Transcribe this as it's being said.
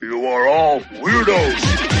You are all weirdos.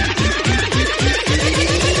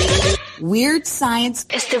 Weird science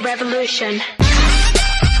is the revolution.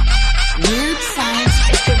 Weird science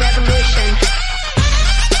is the revolution.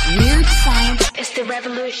 Weird science is the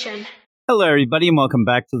revolution. Hello, everybody, and welcome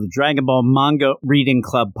back to the Dragon Ball Manga Reading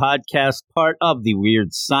Club podcast, part of the Weird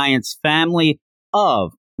Science family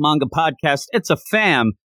of Manga Podcast. It's a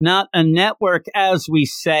fam, not a network, as we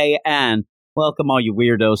say, and welcome all you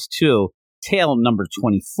weirdos to tale number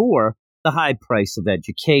 24, The High Price of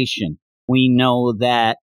Education. We know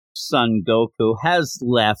that Son Goku has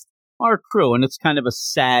left our crew, and it's kind of a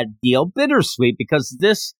sad deal, bittersweet, because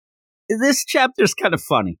this chapter's kind of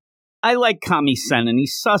funny. I like Kami-sen, and he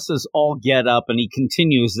susses all get up, and he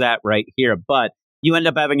continues that right here, but you end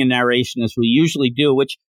up having a narration, as we usually do,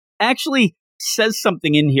 which actually says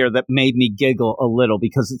something in here that made me giggle a little,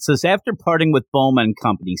 because it says, after parting with Bulma and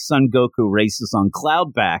company, Son Goku races on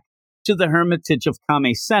Cloud back to the hermitage of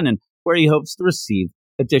Kame-Sennin, where he hopes to receive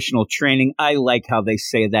additional training. I like how they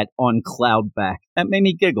say that, on Cloud back. That made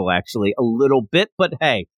me giggle, actually, a little bit, but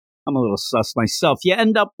hey, I'm a little sus myself. You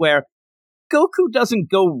end up where Goku doesn't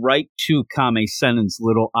go right to Kame-Sennin's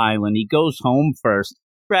little island. He goes home first,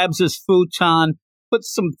 grabs his futon,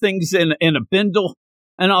 puts some things in a bindle,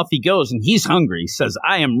 and off he goes. And he's hungry. He says,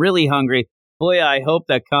 I am really hungry. Boy, I hope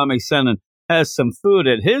that Kame-Sennin has some food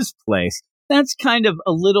at his place. That's kind of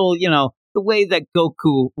a little, the way that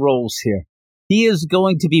Goku rolls here. He is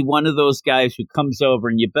going to be one of those guys who comes over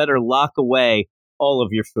and you better lock away all of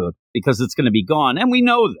your food because it's going to be gone. And we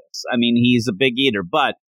know this. I mean, he's a big eater,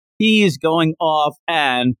 but he's going off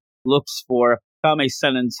and looks for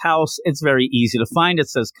Kame-Sennin's house. It's very easy to find. It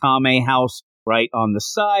says Kame House right on the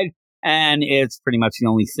side, and it's pretty much the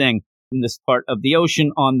only thing in this part of the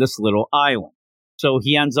ocean on this little island. So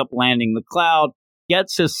he ends up landing the Cloud,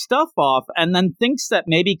 gets his stuff off, and then thinks that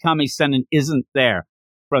maybe Kame-Sennin isn't there.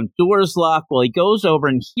 Front door's locked. Well, he goes over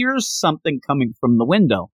and hears something coming from the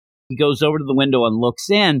window. He goes over to the window and looks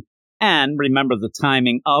in, and remember the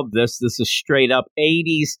timing of this. This is straight up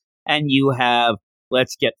 80s. And you have,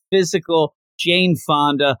 let's get physical, Jane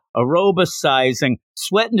Fonda, aerobicizing,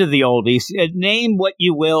 sweating to the oldies. Name what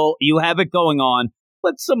you will. You have it going on.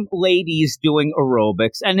 But some ladies doing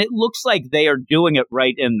aerobics. And it looks like they are doing it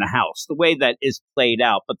right in the house, the way that is played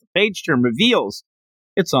out. But the page turn reveals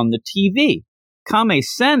it's on the TV.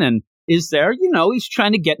 Kame-Sennin is there. He's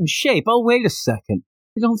trying to get in shape. Oh, wait a second.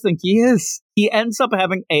 I don't think he is. He ends up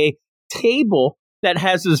having a table that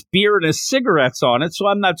has his beer and his cigarettes on it, so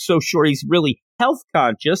I'm not so sure he's really health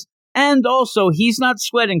conscious. And also, he's not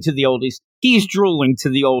sweating to the oldies. He's drooling to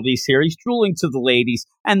the oldies here. He's drooling to the ladies,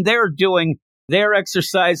 and they're doing their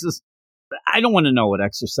exercises. I don't want to know what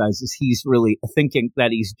exercises he's really thinking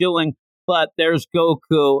that he's doing, but there's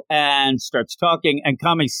Goku and starts talking, and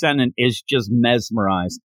Kame-Sennin is just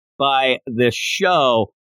mesmerized by this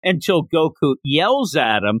show until Goku yells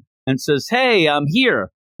at him and says, hey, I'm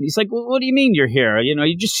here. He's like, well, what do you mean you're here?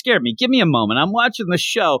 You just scared me. Give me a moment. I'm watching the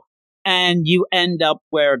show. And you end up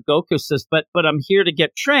where Goku says, but I'm here to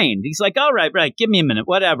get trained. He's like, all right, give me a minute,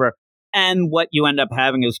 whatever. And what you end up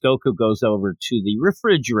having is Goku goes over to the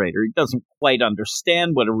refrigerator. He doesn't quite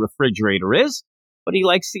understand what a refrigerator is, but he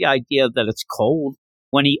likes the idea that it's cold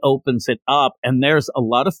when he opens it up. And there's a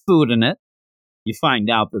lot of food in it. You find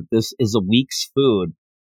out that this is a week's food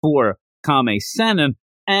for Kame-Sennin.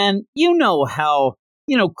 And you know how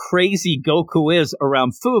crazy Goku is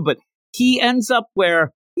around food, but he ends up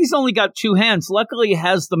where he's only got two hands. Luckily, he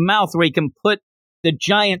has the mouth where he can put the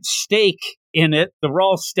giant steak in it, the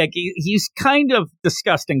raw steak. He's kind of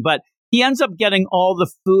disgusting, but he ends up getting all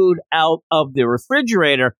the food out of the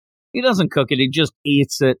refrigerator. He doesn't cook it. He just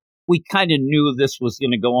eats it. We kind of knew this was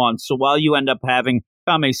going to go on. So while you end up having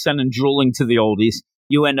Kame-Sennin drooling to the oldies,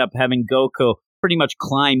 you end up having Goku pretty much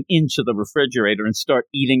climb into the refrigerator and start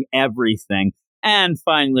eating everything. And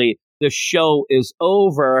finally, the show is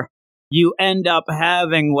over. You end up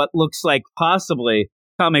having what looks like possibly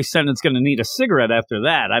Kame-Sennin's going to need a cigarette after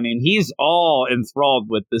that. I mean, he's all enthralled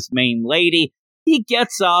with this main lady. He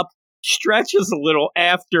gets up, stretches a little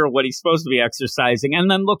after what he's supposed to be exercising, and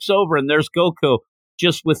then looks over, and there's Goku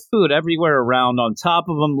just with food everywhere around, on top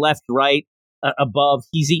of him, left, right, above.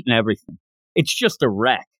 He's eating everything. It's just a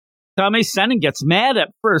wreck. Kame-Sennin gets mad at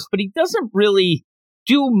first, but he doesn't really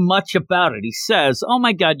do much about it. He says, oh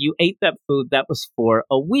my God, you ate that food that was for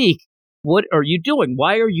a week. What are you doing?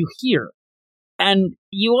 Why are you here? And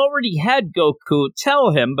you already had Goku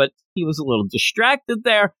tell him, but he was a little distracted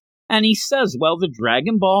there. And he says, well, the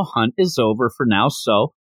Dragon Ball hunt is over for now.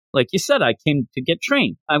 So, like you said, I came to get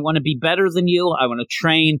trained. I want to be better than you. I want to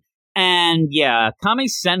train. And yeah,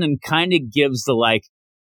 Kame-Sennin kind of gives the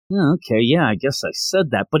Okay, yeah, I guess I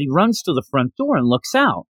said that. But he runs to the front door and looks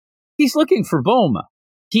out. He's looking for Bulma.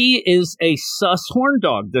 He is a sus horn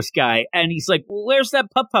dog, this guy. And he's like, well, where's that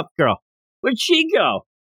pup girl? Where'd she go?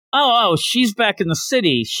 Oh, she's back in the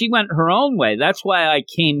city. She went her own way. That's why I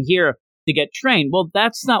came here to get trained. Well,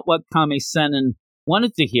 that's not what Kami-Sennin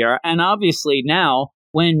wanted to hear. And obviously now,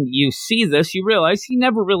 when you see this, you realize he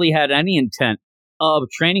never really had any intent of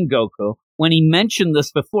training Goku. When he mentioned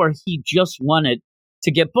this before, he just wanted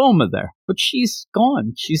to get Bulma there. But she's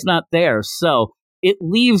gone. She's not there. So it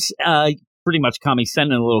leaves pretty much Kami-Sennin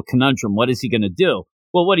in a little conundrum. What is he going to do?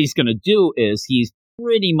 Well, what he's going to do is he's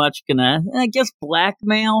pretty much going to, I guess,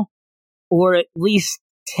 blackmail or at least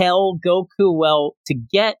tell Goku, well, to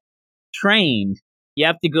get trained, you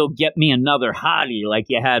have to go get me another hottie like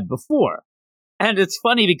you had before. And it's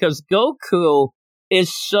funny because Goku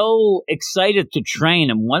is so excited to train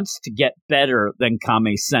and wants to get better than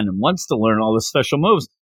Kami-Sennin, wants to learn all the special moves.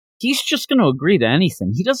 He's just going to agree to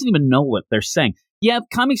anything. He doesn't even know what they're saying. Yeah,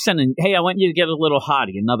 Kami-Sennin, hey, I want you to get a little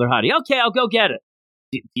hottie, another hottie. Okay, I'll go get it.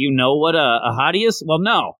 Do you know what a hottie is? Well,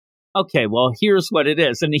 no. Okay, well, here's what it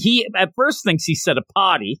is. And he at first thinks he said a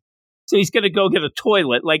potty, so he's going to go get a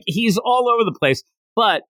toilet. Like, he's all over the place.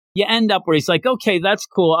 But you end up where he's like, okay, that's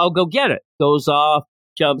cool. I'll go get it. Goes off,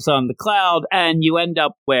 jumps on the cloud, and you end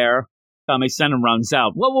up where Kami-Sennin runs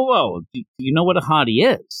out. Whoa. Do you know what a hottie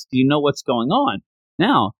is? Do you know what's going on?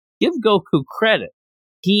 Now, give Goku credit.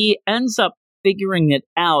 He ends up figuring it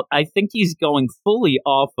out. I think he's going fully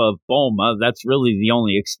off of Bulma. That's really the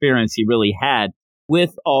only experience he really had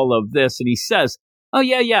with all of this. And he says, oh,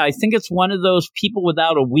 yeah, I think it's one of those people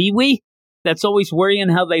without a wee-wee that's always worrying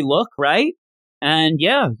how they look, right? And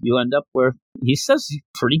yeah, you end up where he says,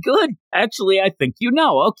 pretty good. Actually, I think you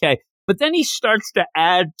know. Okay. But then he starts to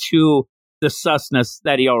add to the susness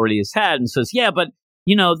that he already has had and says, yeah, but,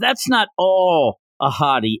 that's not all a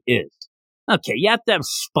hottie is. Okay, you have to have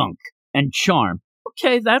spunk and charm.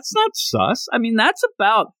 Okay, that's not sus. I mean, that's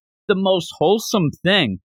about the most wholesome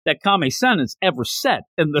thing that Kami-Sennin has ever said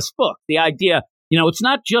in this book. The idea, it's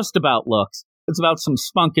not just about looks. It's about some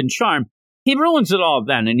spunk and charm. He ruins it all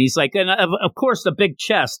then. And he's like, and of course, the big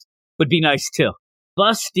chest would be nice too.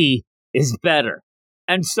 Busty is better.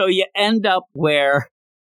 And so you end up where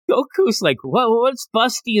Goku's like, well, what's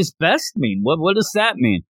busty is best mean? What does that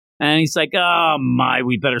mean? And he's like, oh my,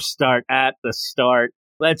 we better start at the start.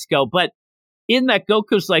 Let's go. But in that,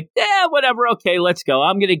 Goku's like, yeah, whatever. Okay, let's go.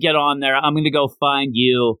 I'm going to get on there. I'm going to go find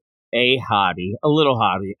you a hottie, a little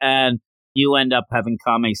hottie. And you end up having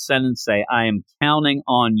Kami-Sennin say, I am counting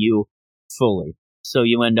on you fully. So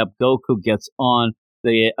you end up, Goku gets on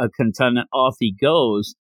the contentment, off he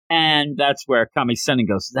goes. And that's where Kami-Sennin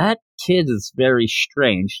goes, that kid is very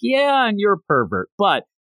strange. Yeah, and you're a pervert. But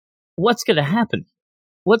what's going to happen?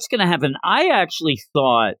 What's going to happen? I actually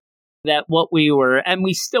thought that what we were, and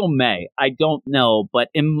we still may, I don't know, but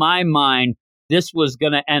in my mind, this was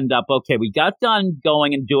going to end up, okay, we got done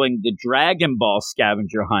going and doing the Dragon Ball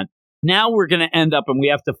scavenger hunt. Now we're going to end up and we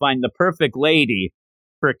have to find the perfect lady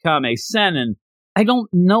for Kami-Sennin. I don't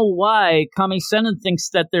know why Kami-Sennin thinks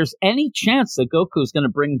that there's any chance that Goku is going to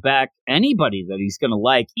bring back anybody that he's going to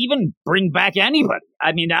like, even bring back anybody.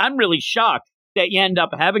 I mean, I'm really shocked that you end up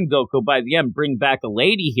having Goku by the end bring back a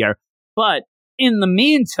lady here. But in the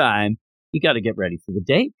meantime, you got to get ready for the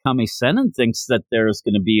date. Kami-Sennin thinks that there's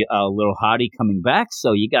going to be a little hottie coming back,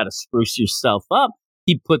 so you got to spruce yourself up.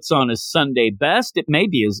 He puts on his Sunday best. It may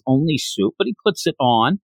be his only suit, but he puts it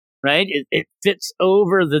on, right? It fits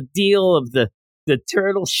over the deal of the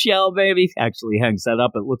turtle shell, baby. Actually hangs that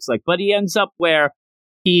up, it looks like. But he ends up where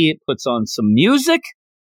he puts on some music,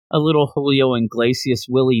 a little Julio Iglesias,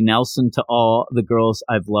 Willie Nelson to all the girls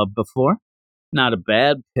I've loved before. Not a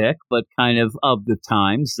bad pick, but kind of the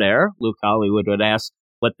times there. Luke Hollywood would ask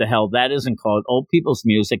what the hell that isn't called old people's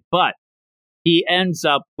music. But he ends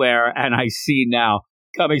up where, and I see now,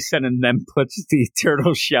 Kami-Sennin then puts the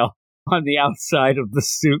turtle shell on the outside of the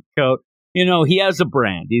suit coat. He has a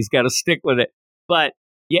brand. He's got to stick with it. But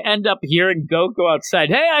you end up hearing Goku outside.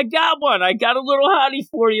 Hey, I got one. I got a little hottie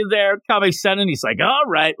for you there, Kami-Sennin. He's like, all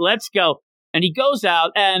right, let's go. And he goes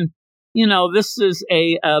out and, this is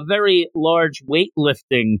a very large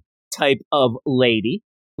weightlifting type of lady.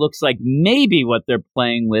 Looks like maybe what they're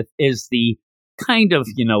playing with is the kind of,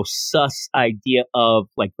 sus idea of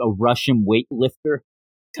like a Russian weightlifter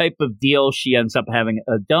type of deal. She ends up having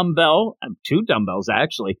a dumbbell, two dumbbells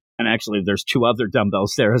actually. And actually there's two other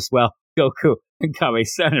dumbbells there as well. Goku and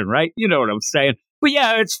Kami-Sennin, right? You know what I'm saying? But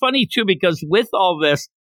yeah, it's funny too, because with all this,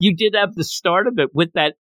 you did have the start of it with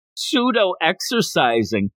that pseudo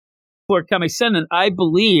exercising for Kami-Sennin. I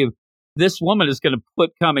believe this woman is going to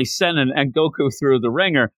put Kami-Sennin and Goku through the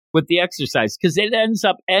ringer. with the exercise, because it ends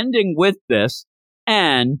up ending with this,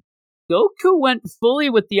 and Goku went fully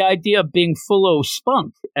with the idea of being full of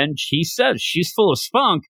spunk, and she says she's full of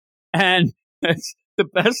spunk, and it's the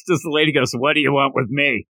best is the lady goes, "What do you want with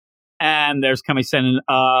me?" And there's Kami-sen,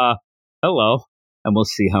 hello, and we'll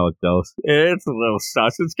see how it goes. It's a little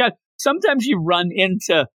sus. It's got, sometimes you run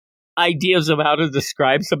into ideas of how to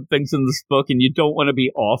describe some things in this book, and you don't want to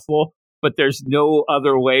be awful, but there's no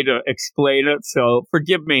other way to explain it, so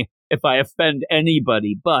forgive me if I offend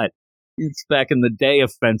anybody, but it's back in the day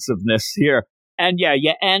offensiveness here. And yeah,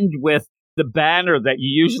 you end with the banner that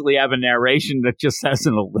you usually have a narration that just has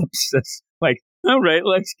an ellipsis. Like, all right,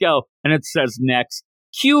 let's go. And it says next,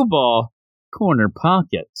 cue ball, corner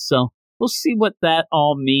pocket. So we'll see what that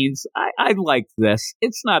all means. I like this.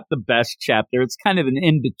 It's not the best chapter. It's kind of an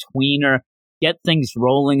in-betweener. Get things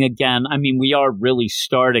rolling again. I mean, we are really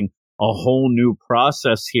starting a whole new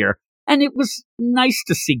process here. And it was nice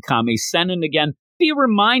to see Kami-sen. And again, be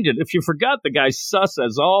reminded, if you forgot the guy's sus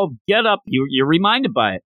as all get up, you're reminded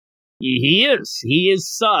by it. He is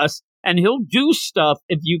sus, and he'll do stuff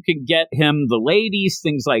if you can get him the ladies,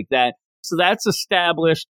 things like that. So that's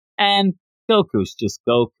established, and Goku's just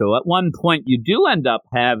Goku. At one point, you do end up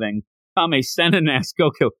having Kami-sen and ask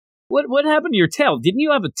Goku, what happened to your tail? Didn't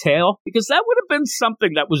you have a tail? Because that would have been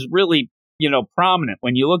something that was really, prominent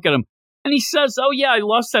when you look at him. And he says, oh yeah, I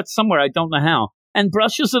lost that somewhere, I don't know how, and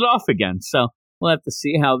brushes it off again. So we'll have to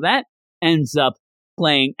see how that ends up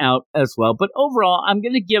playing out as well. But overall, I'm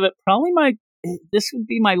going to give it probably this would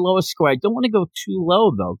be my lowest score. I don't want to go too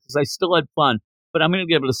low, though, because I still had fun. But I'm going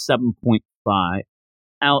to give it a 7.5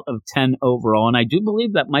 out of 10 overall. And I do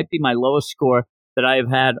believe that might be my lowest score that I have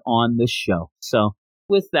had on this show. So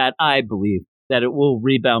with that, I believe that it will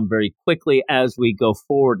rebound very quickly as we go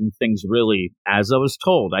forward and things really, as I was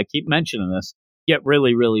told, I keep mentioning this, get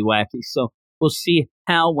really, really wacky. So we'll see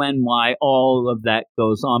how, when, why, all of that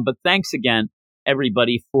goes on. But thanks again,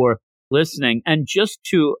 everybody, for listening. And just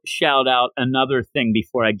to shout out another thing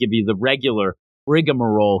before I give you the regular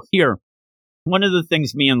rigmarole here, one of the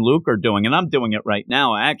things me and Luke are doing, and I'm doing it right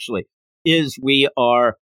now actually, is we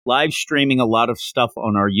are live streaming a lot of stuff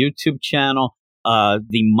on our YouTube channel.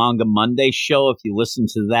 The Manga Monday show, if you listen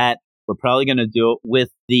to that, we're probably going to do it with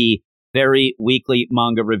the very weekly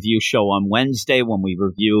manga review show on Wednesday when we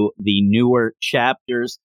review the newer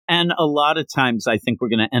chapters. And a lot of times I think we're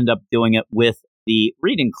going to end up doing it with the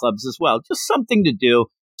reading clubs as well. Just something to do,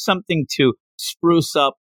 something to spruce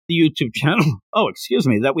up the YouTube channel. Oh, excuse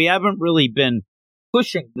me, that we haven't really been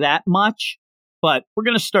pushing that much, but we're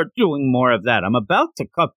going to start doing more of that. I'm about to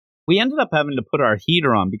cut. We ended up having to put our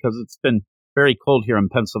heater on because it's been very cold here in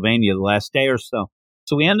Pennsylvania the last day or so.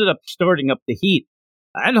 So we ended up starting up the heat.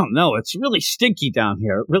 I don't know. It's really stinky down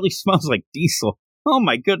here. It really smells like diesel. Oh,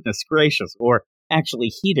 my goodness gracious. Or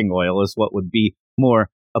actually heating oil is what would be more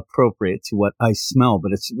appropriate to what I smell.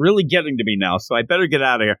 But it's really getting to me now, so I better get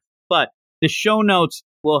out of here. But the show notes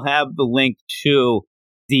will have the link to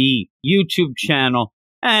the YouTube channel.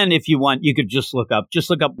 And if you want, you could just look up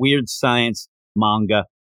Weird Science Manga,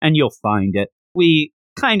 and you'll find it. We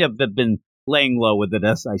kind of have been laying low with it,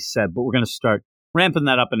 as I said, but we're going to start ramping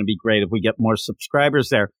that up, and it'd be great if we get more subscribers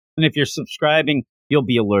there. And if you're subscribing, you'll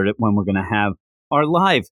be alerted when we're going to have our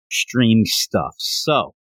live stream stuff.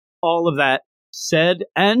 So all of that said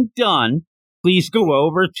and done, please go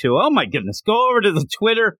over to, go over to the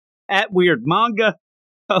Twitter at Weird Manga.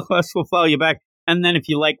 Us will follow you back. And then if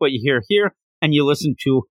you like what you hear here and you listen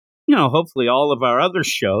to, hopefully all of our other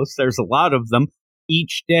shows, there's a lot of them.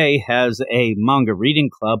 Each day has a manga reading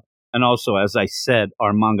club. And also, as I said,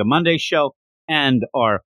 our Manga Monday show and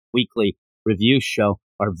our weekly review show,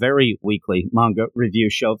 our very weekly manga review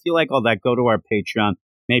show. If you like all that, go to our Patreon,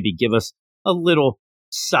 maybe give us a little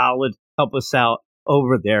solid, help us out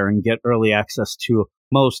over there and get early access to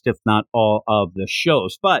most, if not all, of the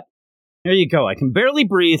shows. But there you go. I can barely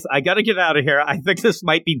breathe. I got to get out of here. I think this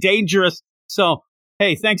might be dangerous. So,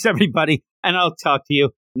 hey, thanks, everybody, and I'll talk to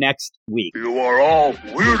you next week. You are all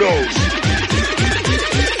weirdos.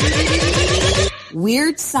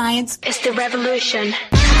 Weird Science It's the revolution.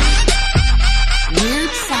 Weird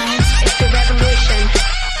Science It's the revolution.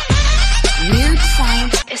 Weird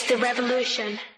Science It's the revolution.